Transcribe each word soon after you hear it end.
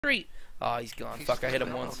street. Oh, he's gone. Fuck, I hit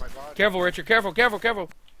him once. Oh my God. Careful, Richard. Careful, careful, careful.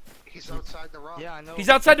 He's outside the rock. Yeah, I know. He's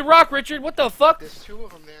outside the rock, Richard. What the fuck? There's two of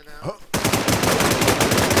them there now.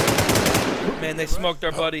 Man, they smoked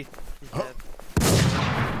our buddy. He's dead.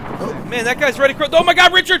 Man, that guy's ready. Oh my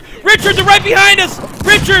God, Richard! Richard, they're right behind us!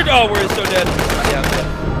 Richard! Oh, we're so dead. Yeah, I'm dead.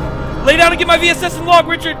 Lay down and get my VSS and log,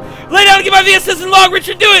 Richard! Lay down and get my VSS and log,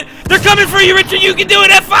 Richard! Do it! They're coming for you, Richard! You can do it!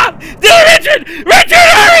 F5! Do it, Richard! Richard,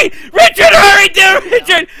 hurry! Richard, hurry! Do it,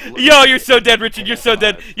 Richard! Yo, you're so dead, Richard! You're so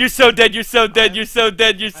dead! You're so dead! You're so dead! You're so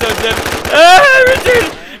dead! You're so dead! Ah,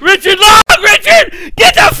 Richard! Richard, log! Richard!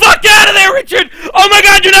 Get the fuck out of there, Richard! Oh my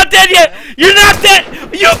God, you're not dead yet! You're not dead!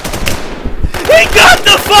 You... He got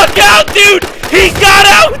the fuck out, dude! He got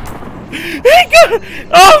out! He got...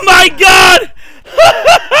 Oh my God!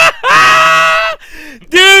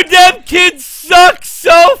 Dude, them kids suck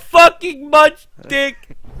so fucking much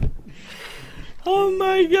dick! Oh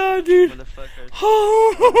my God, dude! Motherfuckers.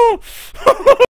 Oh.